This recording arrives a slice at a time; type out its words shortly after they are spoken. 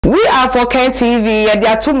We are for Ken TV. There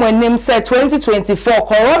are two more names set 2024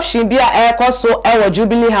 corruption be a so our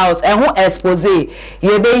Jubilee House and who expose ye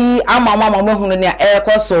be amama hunu ne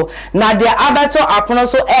air so na dia abato apono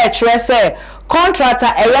so say contractor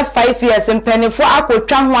 5 years in penny for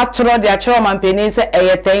akotwa ho atoro dia chairman penny say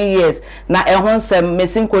 10 years na ehon sem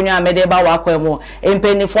mesin konwa amedeba wakwemu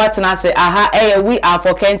penny for atena say aha we are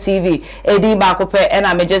for Ken TV edi ba ko pe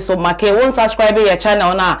na meje so make won subscribe your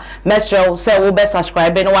channel na mestre say we be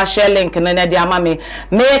subscribe no wa share link na dia ma me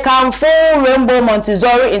come full Rainbow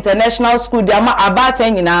Montessori International School dia ma abata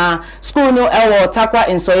nyina school no ewo takwa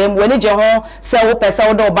insoyem woni je ho say wo pesa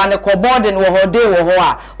wo do ba ne ko boarding wo ho dey wo ho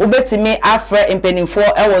a wo betimi afre impending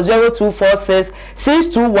 4 0246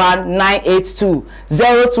 621 982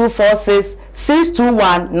 0246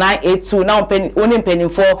 621 982 now impending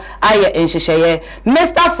 4 aye enhyehyeye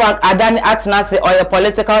Mr. Frank Adani Atenase oye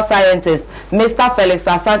political scientist Mr. Felix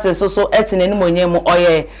Asante so etine ni monyemu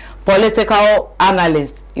oye political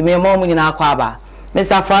analyst imemo mu nyina akwaba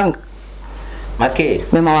Mr. Frank Make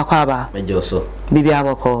mema wakwaba mejoso bibi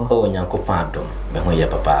aboko o nyankopon adom me ho ye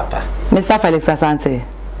papa Mr. Felix Asante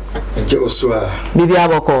Joshua bibi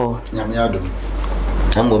aboko Nana-Addo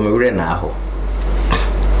ambo me wure na aho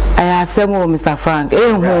aya semo Mr. Frank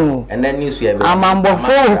ehu and then news ya be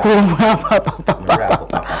amambofo okrom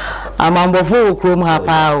amambofo okrom ha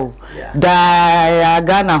pao da ya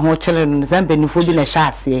Ghana ho chele no sempenifo bi na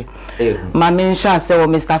hyase ma me hyase wo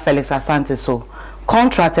Mr. Felix Asante so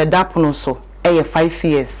contracted dapono so 5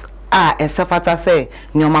 years esefata say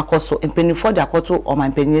nyoma koso empenifo de akoto o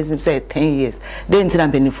man penizim say 10 years dey ntina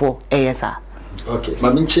empenifo sir. Okay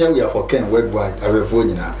mami chair we are for Ken worldwide awefo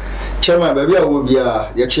nyina chairman baby awo bia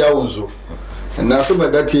ye chia wonzo na so me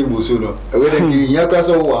that table so no we dey kin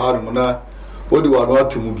yakasa wo ha no na odi wa no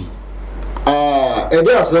atomu bi e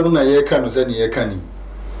dey asem na ye ka no say ne ye ka ni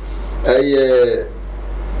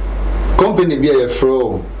company bi ye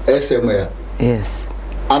from SMA yes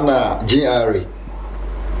ana GRA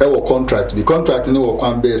our contract the contract ni wo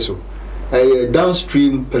kwan be so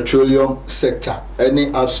downstream petroleum sector any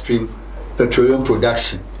upstream petroleum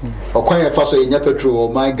production okwan ye fa so ye nya petrol o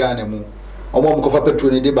my Ghana mu omom ko fa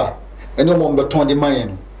petrol ni de ba ene omom be ton de man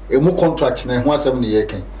no emu contract na ho asem ni ye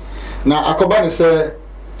ken na akoba ni say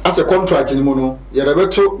as a contract ni mu no ye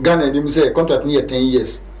rebeto Ghana ni mu say contract ni ye 10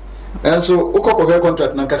 years and so ukoko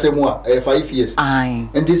contract na nkase mu a 5 years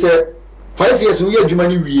and this 5 years we adwuma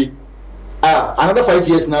ni wie another 5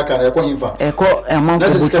 years now can I call him for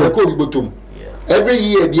every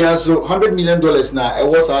year beyond so $100 million now I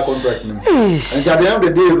was our contract and at the end of the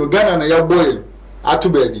day no Ghana na your boy atu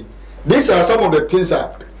baby these are some of the things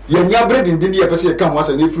that you bread in the person come once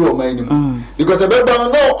and if you mind because I bet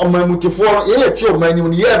no on my mutifo ye ti o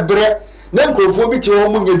mind ye bread na nkrofo bi ti o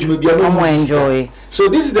mu nyadwuma bia no enjoy so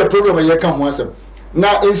this is the problem you come once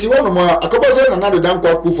now ensi wono ma akobo say Nana-Addo dan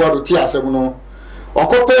kwa kufu ado ti asem no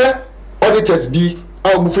okope auditors be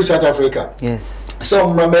our free South Africa. Yes.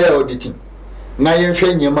 Some remember auditing. Na yen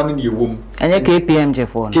hwe nyema no yewom. Anya KPM je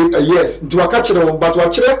for. Yes, nti waka kire won but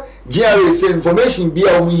wakire GRA say information bi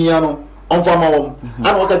a won hia no on farmer won.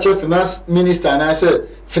 And waka kire finance minister and I say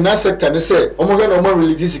finance sector ne say omo hwe no mo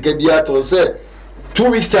release sika bia to say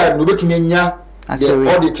 2 weeks time no betumi nya the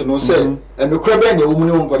audit no say and no krebe na won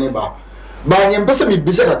ne won kone ba. Ba nyem pese mi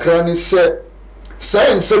bisa kakra ne say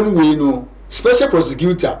science we no special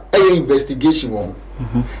prosecutor investigation one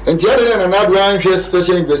and the other Nana-Addo one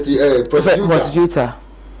special prosecutor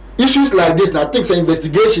issues like this now things are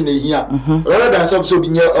investigation here rather than some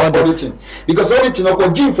being auditing because auditing no go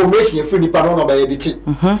information you free nipa no by editing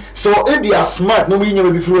so if they are smart no we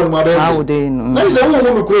be free on mother how they know say who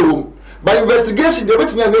no room by investigation they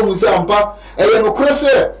bet me go say ampa no cross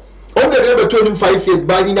on the day between 5 years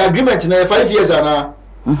by in agreement na 5 years ana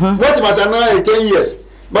not must na 10 years.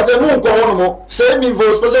 But I know one say me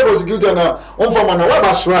for special prosecutor na on for man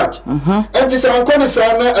wa shraj and this an kon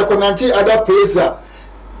sana ekonanti other place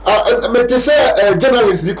me te say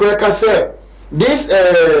journalist be correct say this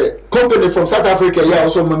company from South Africa yeah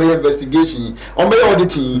also my investigation on my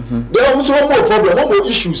auditing there are also more problem more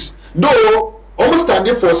issues though almost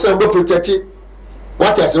standing for some protected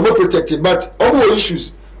what is more protected but more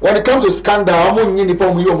issues when it comes to scandal among ni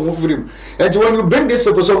nipa mu yo freedom and when you bring this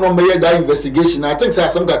people so no may that investigation I think say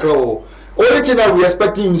some kakra only thing that we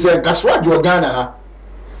expecting him say kaswa jo Ghana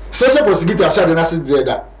special prosecutor shall na sit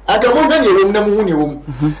there I can more than you na mu ni wom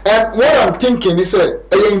and what I'm thinking is say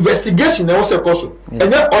investigation na was a cause and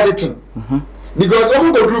not auditing because when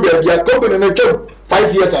we go through the company na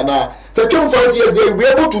 5 years and now so 5 years they will be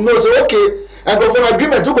able to know say okay and go for an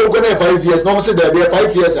agreement you go 5 years no say there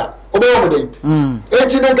 5 years obey what they and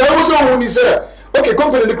then I also want to say okay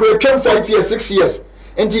company they create 5 years 6 years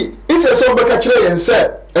Enti ise so mbeka kire yen say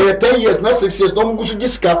 10 years na 6 years no mgusu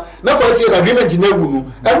gisika na 5 years agreement na ewu no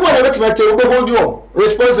enu na betima te we hold you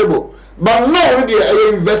responsible but now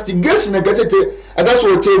the investigation na gazette that's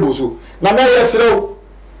what table so na yesrew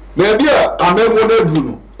maybe amemo na dru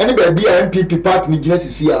no any baby MPP party ni gina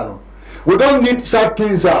sisi ano we don't need such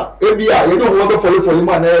things ebia you don't want to follow for him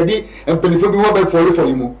and ready and penifo bi want to follow for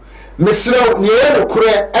him mesrew ni e no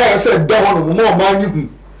kure say da hono mo man hu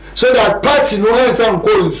so that party no answer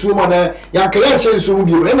call so man yankayan say so mu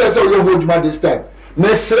bi na say we hold you this time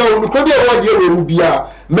mesrew no ko bi e wodi e we bia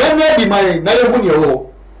men na bi man na ye hu ne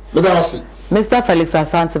wo Mr. Felix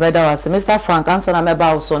Asante Bedawase, Mr. Frank answer na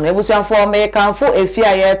meba uson. Ebusian for me kanfo efi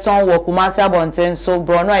aye ton wo Kumasi Abonten so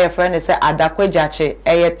brono aye friend say Adakwejache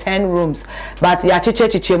aye 10 rooms but ya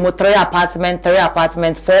chiche mo 3 apartment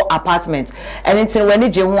 4 apartments anything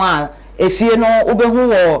when je ho a efie no obehu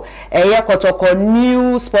wo eye kotoko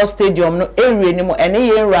new sports stadium no area ni mo ene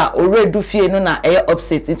ye nra oredu fie no na eye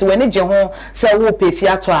upset nti when je ho se wo pe fie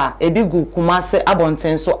ato a ebigu Kumasi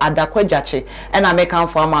Abonten so Adakwejache ena mekan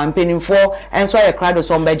for ama mpenimfo enso aye crowd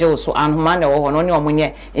so mbeje so anhoma na wo ho no ne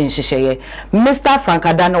omunye nhihye Mr. Frank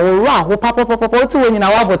Adana wo ra ho papa ti wonyina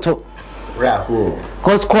waboto Rahu.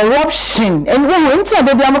 Because corruption and when into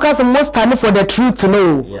the Biamukas most stand for the truth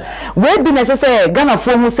no. Where be necessary Ghana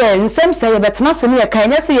for who say in same say but not see a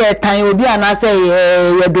kindness ye time will be and I say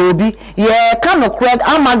ye dobi ye can of crowd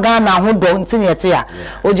ama Ghana who don't in yet here.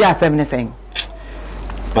 O just 7 saying.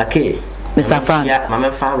 Okay. Mr. Frank. Yeah,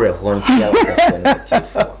 Mama Farrell won't hear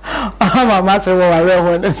my master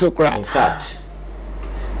will so cry. In fact,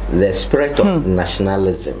 the spirit of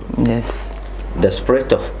nationalism. Yes. The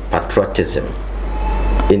spirit of patriotism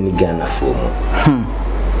in Ghana for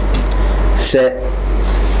say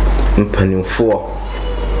mpanimfo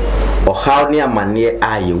or how near manie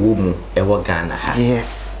aye wumu ewo Ghana ha.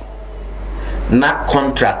 Yes. Na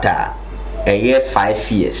contractor a year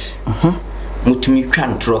 5 years. Mutumi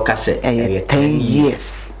kwantro ka say a 10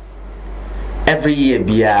 years. Every year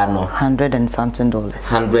biya no $100 and something.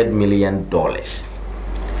 $100 million.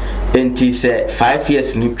 Enti say 5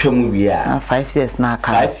 years ni twemu bia 5 years na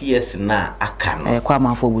aka 5 years na aka no kwa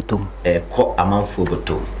amanfo butom ko amanfo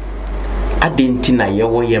butom adenti na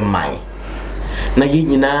yewo ye man na ye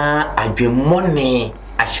nyina adwemmone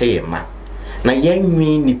ahye ye ma na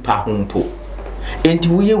yenwi nipa hompo enti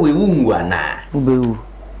wuye wewu ana ubewu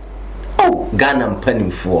oh Ghana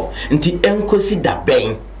mpanimfo enti enkosi da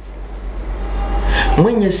ben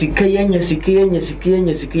mwanya sika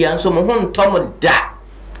anso mo ho ntom da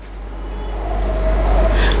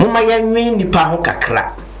Muma yanwe nipa ho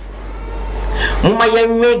kakra. Muma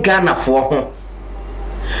yanwe Ghana fo ho.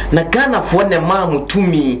 Na Ghana fo ne ma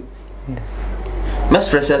mutumi. Yes. Mas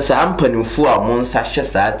President ampanimfo a mo nsa hye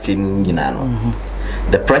saa tem nyina no.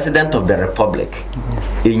 The President of the Republic.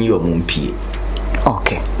 Yes. Enyi omumpie.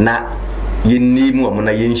 Okay. Na yennimu o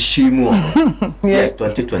na yenshimu. Yes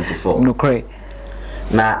 2024. No cray.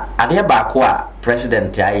 Na ade ba ko a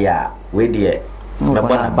president aya we de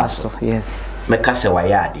Mebona baso, yes. Meka se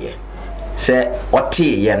wayade. Se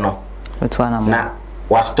oti ye no. Na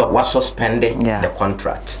was suspended the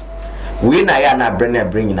contract. We na ya na bring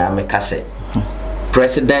na meka se.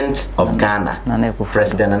 President of Ghana,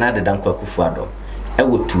 President Nana-Addo Akufo-Addo, e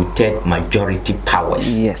wo 2/3 majority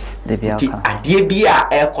powers. Yes, they be ati ade bia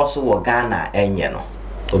e koso wo Ghana enye no.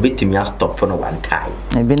 Obetimi a stop no one time.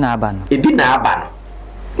 Ebi na aba no.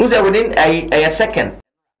 Unse within a second.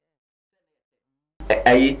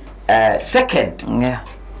 Second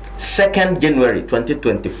 2nd January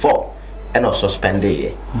 2024 and was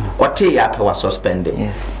suspended. What was suspended?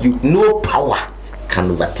 Yes. You no power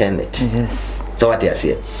can overturn it. Yes. So what you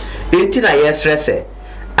say? 18 years say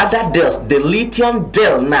other deals, the lithium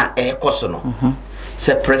deal na kosono.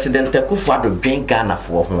 Say President Akufo-Addo bring Ghana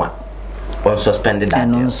for one on suspended that.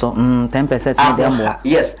 And also 10%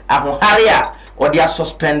 yes, Ahoharia or they are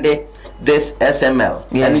suspended this SML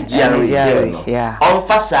and GRE on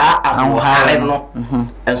fasa no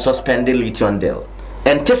and suspend the lithium deal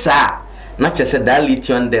and tesa not just that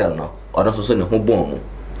lithium deal no or also so ne ho bom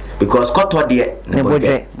because koto de ne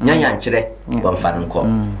bodwe nyanya nkyere bon fa nko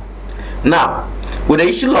now with the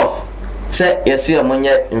issue of say you see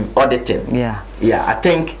amonye auditing I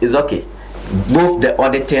think it's okay both the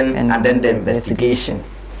auditing and then the investigation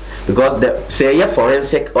because the say a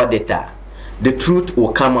forensic auditor the truth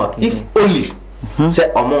will come out if only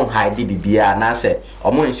say omon hide bibia na say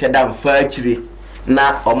omon sheda mfa akire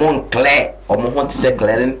na omon clear omon want to say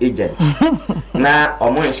clearing agent na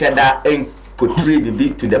omon sheda en portray bibi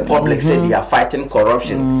to the public say they are fighting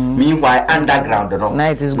corruption meanwhile underground no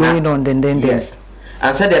now it is going on then yes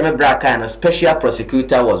And said the Braka and a special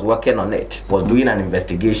prosecutor was working on it, was doing an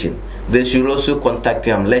investigation. They should also contact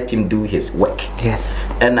him, let him do his work.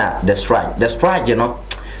 Yes. And the strike, you know,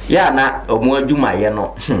 yeah, na omwajuma ye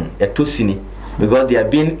no, etosini. Because they are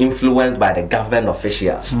being influenced by the government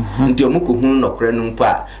officials. Nti omuko hunu no kure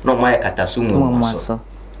numpa no ma yakatasumu so.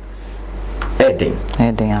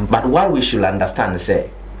 But what we should understand is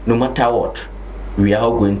no matter what, we are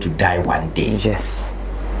all going to die one day. Yes.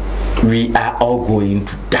 We are all going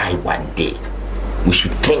to die one day. We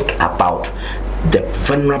should think about the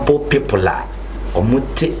vulnerable people are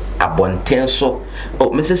omuti abontenso. Oh,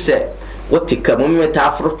 Mrs. say what take a moment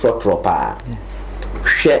after tropa. Yes.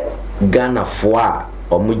 Share Ghana for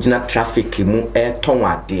omugina traffic mu ton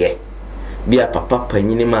ade. Bia papa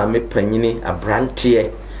panyini ma me panyini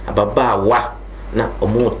abrantie ababa wa na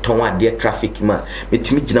omo ton ade traffic ma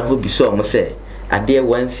metimi gina ho bi so omo say ade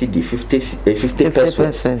 1 CD 50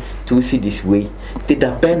 pesos 2 CDs way did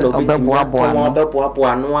a pen no be boa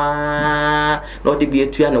no de bi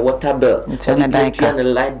etua na water bill no de etua na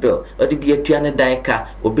light bill no de bi etua na daika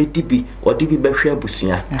obedi bi odi bi behwe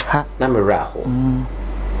abusua na me ra ho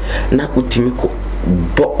na utimi ko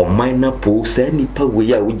bo omaina po sa nipa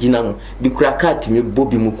we a ugina mu bi kura ka timi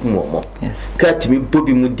bobi mu kumomo yes ka timi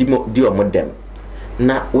bobi mu di omodem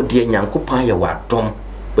na odi enyankopa ya wadom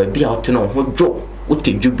ba bia oteno ho dwo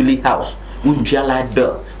uti Jubilee house untua light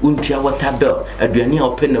bill untua water bill aduani a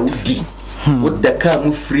ope na udi udda ka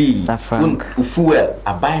mu free fuel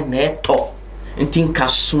abai na eto ntinka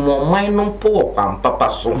sumo maino po kwa papa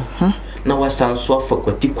so na wasanso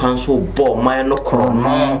afakoti kwanso bo man no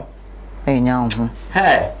krono enyawo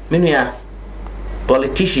hey menua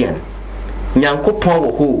politician nyankopon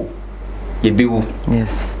wo ho yebewu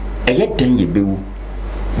yes dan yebewu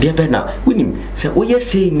bia be na wonim se woye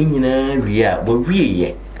sei ni nyina ria bo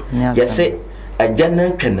wieye yese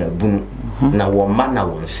agana kana bunu na wo ma na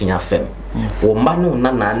wo nsia fem wo ma no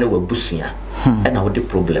na na wabusia e na wo de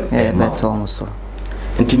problem e beto so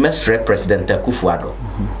nti mestre president Akufo-Addo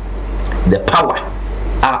the power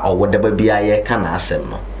or whatever be I can asem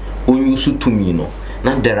no onyusu tumi no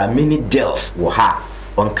na there are many deals wo ha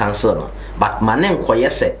on council no but manen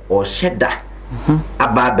koyese or sheda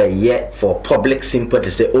ababe ye for public sympathy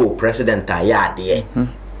to say oh president ayade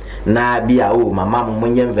na bia oh mama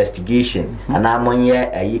monye investigation ana monye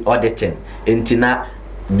auditing entina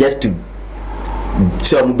just to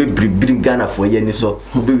so mo be bring Ghana for ye ni so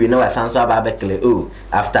be we know asanso ababe clear oh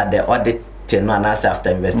after the audit no and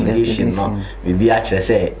after investigation no we be actually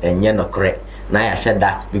say enye no correct na ya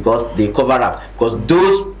sheda because they cover up because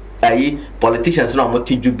those politicians no mo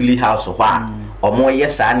Jubilee house ho a omo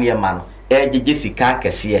yes ane ma no ejeje sika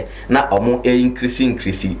kese na omo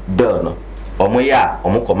increase bill no omo ya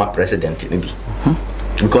omo koma president ni bi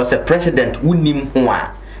because a president unim ho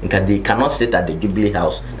a nka they cannot sit at the Jubilee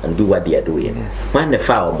house and do what they are doing when the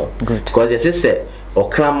file omo because they say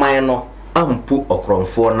okraman no ampu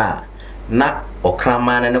okronfo na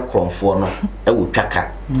okraman ne kromfo no e wo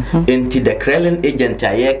twaka enti the Kremlin agent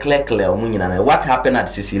aye clear omunyina na what happened at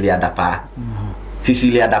Cecilia Dapa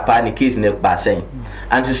Cecilia Dapa ni case ne ba sen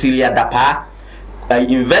and Cecilia Dapa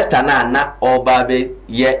investor na obabe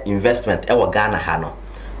ye investment e wo Ghana ha no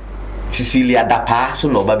Cecilia Dapa so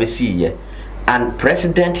no obabe see ye and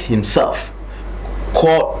president himself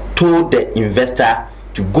told the investor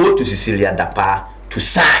to go to Cecilia Dapa to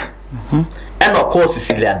sign and of course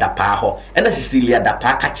Cecilia Dapa ho and Cecilia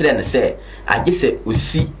Dapa ka kire ne say I just say we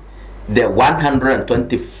see the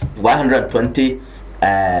 120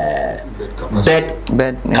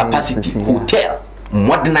 bed capacity hotel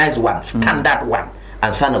modernized one standard one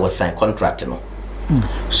and Sana was signed contract no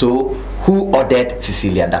so who ordered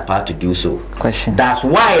Cecilia Dapa to do so question that's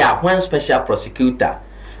why when special prosecutor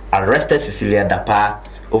arrested Cecilia Dapa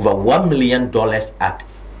over $1 million at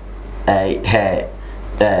her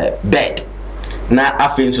bed na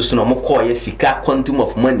afin so no mo call ye sika quantum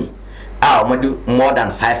of money mo do more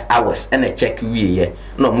than 5 hours and a check we ye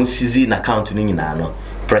no mo seize na account ni nyina no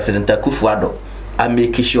president Akufo-Addo a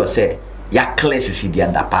make sure say ya clear Cecilia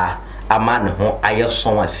Dapa ama ne ho aye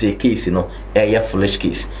son ase case no a foolish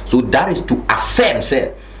case so that is to affirm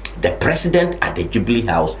say the president at the Jubilee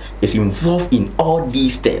house is involved in all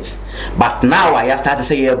these things but now I start to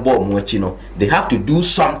say they have to do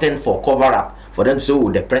something for cover up for them to say, oh,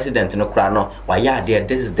 the president no crano, why yeah,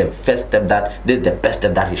 this is the first step this is the best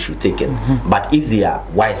step that he should take it. But if they are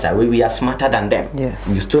wiser, we are smarter than them.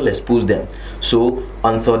 Yes. We still expose them. So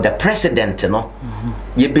until the president,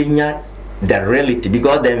 you bring the reality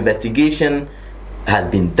because the investigation has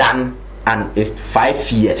been done and it's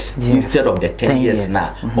 5 years instead of the 10 years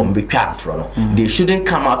now on the they shouldn't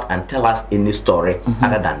come out and tell us any story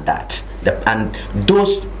other than that. And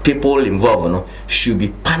those people involved should be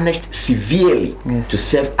punished severely to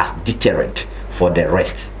serve as deterrent for the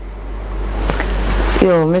rest.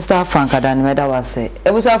 Yo, Mr. Frank Adanimeda was say.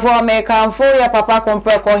 It was for American for your papa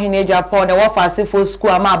compare in Japan, the Wafa Sifo School,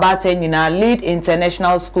 Amabaten in a lead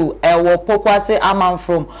international school. Will Pokwase Aman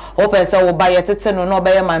from Opesa will buy a titan or no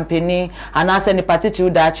buy a man penny, and ask any particular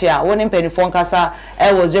that year. One in penny Foncasa,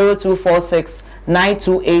 was 0246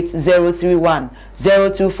 928 031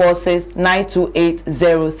 0246 928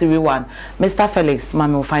 Mr. Felix,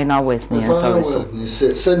 Mami, final words.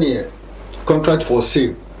 Sorry, senior contract for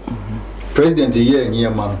sale. President the year near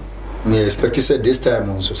man, me expect said this time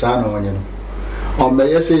on Susana on you. On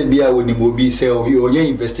may say be when you will be say or your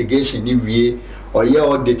investigation ni we or your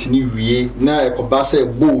audit ni we na a cobase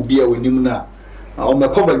bo be when you na. On my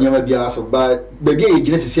cover never be asked but baby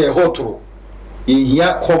agency say hotro.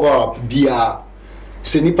 Here cover up bia.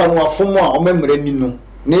 Senipa no afomo o memre ni no.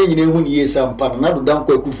 Na nyine hu ni yesa mpa na do dan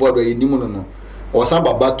kwa kufu do enimu no. O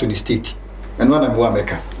samba back to the state. And one am wa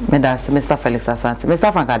meka. Medas Mr. Felix Asante.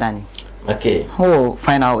 Mr. Frank Adani. Okay. Oh,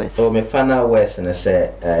 final words. Oh, my final words and I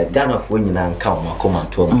say, Gun of winning and count my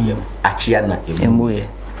command to me. Achiana Emuye.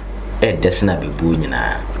 Desna be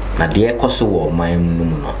buina. Na dear Cosso or my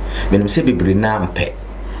nuno. When say be brinampe.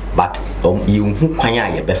 But you who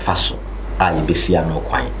quanya ye befaso. I be no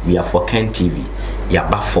quine. We are for Ken TV. Ya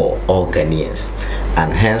for all Ghanaians.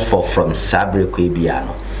 And henceforth from Sabre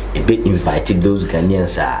Quebiano. It be invited those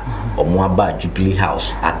Ghanaians or more about Jubilee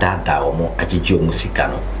House at that or more Ajijio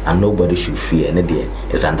Musicano, and nobody should fear any day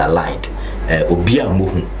is underlined. Obia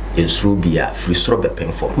Muhu is Rubia, free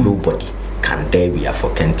strobe from nobody can dare be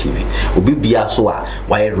for Ken TV. Obia so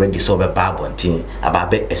why ready so a barbon thing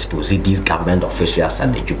about expose these government officials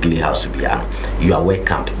at the Jubilee House Ubiano. You are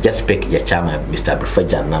welcome. Just pick your chairman, Mr.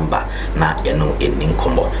 Brefeja number, na you know in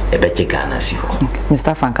Ninkombo, a better Ghana.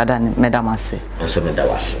 Mr. Frank Adani, Medamase. And so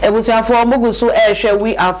Medawasi. It was for Mugusu Air,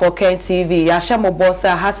 we are for Ken TV. Yashamo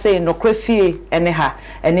Bossa has say no crefi and neha,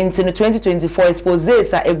 and into the 2024 expose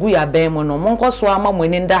a guya bemono, Monko Swama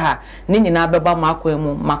Munindaha, Nina Baba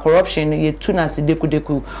Makwemo, ma corruption. Tuna si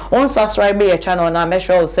deku on subscribe your channel na make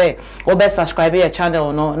sure say o be subscribe your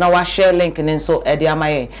channel no na wa share link nin so e dia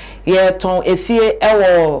maye ye ton efie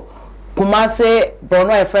ewo Kumase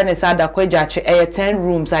Brono a friend is ada kwajache 10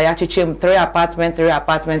 rooms ayachichem 3 apartment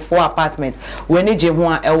 4 apartment weni je ho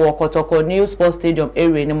a ewo Kotoko New Sports Stadium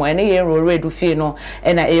area ni mo ene ye rore du fie no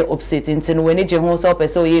na e upstate ntin weni je ho so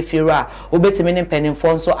pese o ye fiera obetimi ni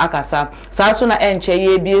mpanimfo nso akasa saa so na enche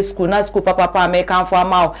ye bi school na school papa American for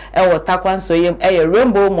amao ewo Takwanso yem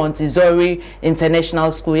Rainbow Montessori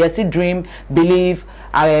International School yes dream believe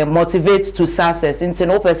motivate to success into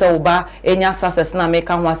no person uba enya success na make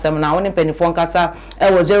kan wasem na woni penifon kasa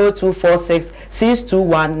e wo 0246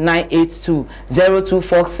 621 982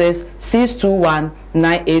 0246 621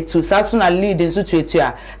 982 sasuna lead nso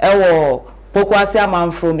tuetua e wo Pokwase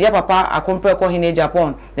Aman from ya papa akompre ko hine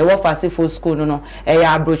Japan ne wo fase for school no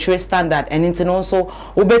ya abrochre standard and into no so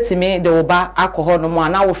obetimi de oba alcohol no mo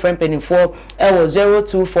na wo friend penifo e wo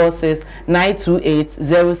 0246 928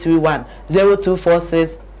 031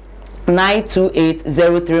 0246 928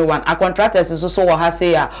 031 a contractors so wo ha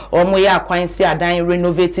say ya omo ya akwan si adan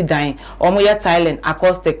renovate dan omo ya tiling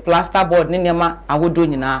acoustic plasterboard ne nema awodo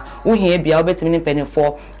nyina wo hia bia obetimi ne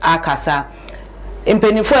penifo akasa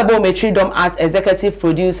Impenifo ebo metridom as executive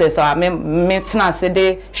producers or metna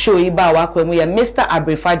sede show iba wakwemu ya Mr.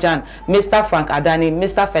 Abrefajan, Mr. Frank Adani,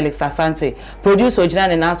 Mr. Felix Asante. Producer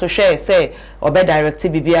original na so share say obe direct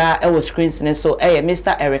bibia e wo screens ne so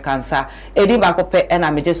Mr. Eric Ansa. Edi bakope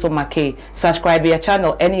na meje so make. Subscribe your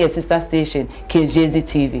channel any sister station KJZ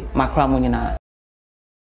TV. Makra munyina.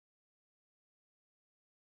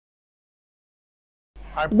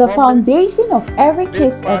 The foundation of every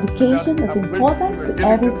kid's education is important to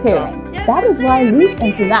every parent. That is why Leap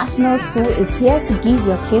International School is here to give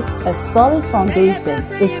your kids a solid foundation.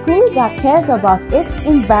 The school that cares about its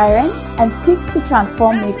environment and seeks to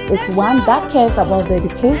transform it is one that cares about the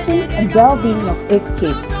education and well-being of its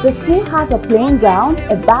kids. The school has a playing ground,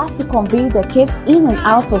 a bus to convey the kids in and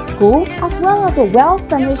out of school, as well as a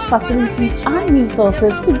well-furnished facilities and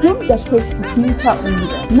resources to groom the kids to future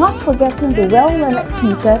leaders. Not forgetting the well-learned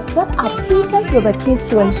teachers that are patient with the kids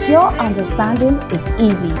to ensure understanding is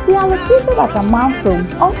easy. They are located at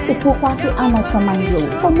Amanfrom off the Pokwase Amasaman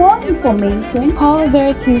Road. For more information, call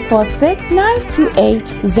 0246 928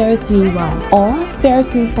 031 or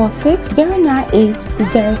 0246 098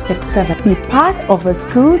 067. Be part of a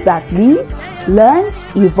school that leads, learns,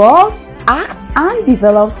 evolves, act, and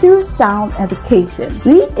develop through sound education.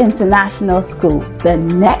 Lead International School, the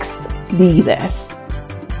next leaders.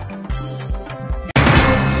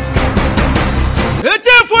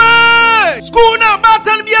 School now,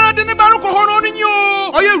 Batan Biana de Baruko Honorinho,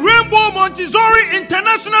 or your Rainbow Montessori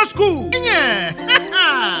International School. Yeah,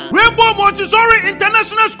 Rainbow Montessori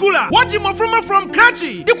International School. What you from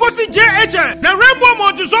Kratchi? You could see JHS, the Rainbow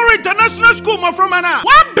Montessori International School, from Anna.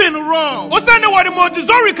 What been wrong? What's the what the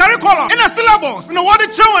Montessori curriculum in a syllabus? No, what the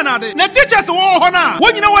children are the teachers who honor.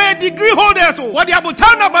 When you know where degree holders, what the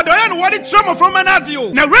Abutana Badoyan, what the trauma from Anadio.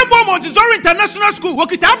 The Rainbow Montessori International School,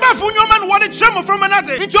 Wakitaba Funyoman, what the trauma from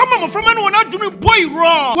Anati. It's your mama from An not doing boy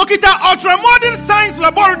wrong. Wakita Ultra Modern Science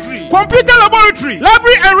Laboratory, Computer Laboratory,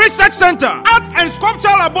 Library and Research Center, Art and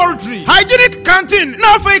Sculpture Laboratory, Hygienic Canteen,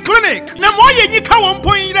 Nafe Clinic. Namoye Nika 1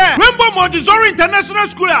 point there. Rainbow Montessori International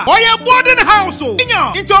School. Oya boarding house.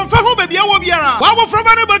 Inyo. Into Onfahu baby Awobiara. Wawo from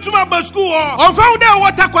Batuma Baschool. Onfahu there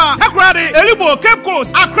Watakwa, Takrade, Elibo, Cape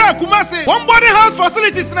Coast, Accra, Kumasi. One boarding house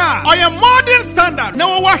facilities now. Oya modern standard.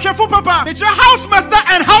 Now wash for papa. It's your house master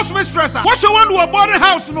and house mistress. What you want to a boarding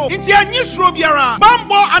house no? It's your Nisro Biara,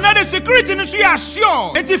 Bambo, another security in Sia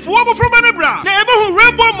sure. And if Wabo from Anabra, the Ebu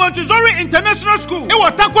Rainbow Montessori International School, it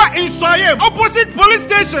was Takwa in Soyem, opposite police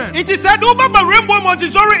station. It is said Obaba Rainbow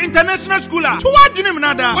Montessori International School. To what you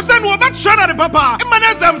nada? Was an Wabat Shana the Papa,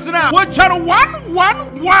 Emanazamsina, what Charo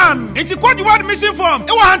 111. It's a quad mission form.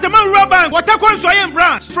 It was Hantaman Raban, what Takwa Soyem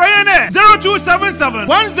branch. Frayane 0277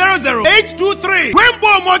 100 823.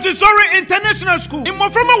 Rainbow Montessori International School. In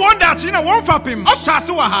Moframa Wanda China won't fap him.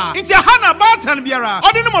 Oshasuaha. It's a Hana Batan Biara,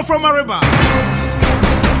 or the number from a river.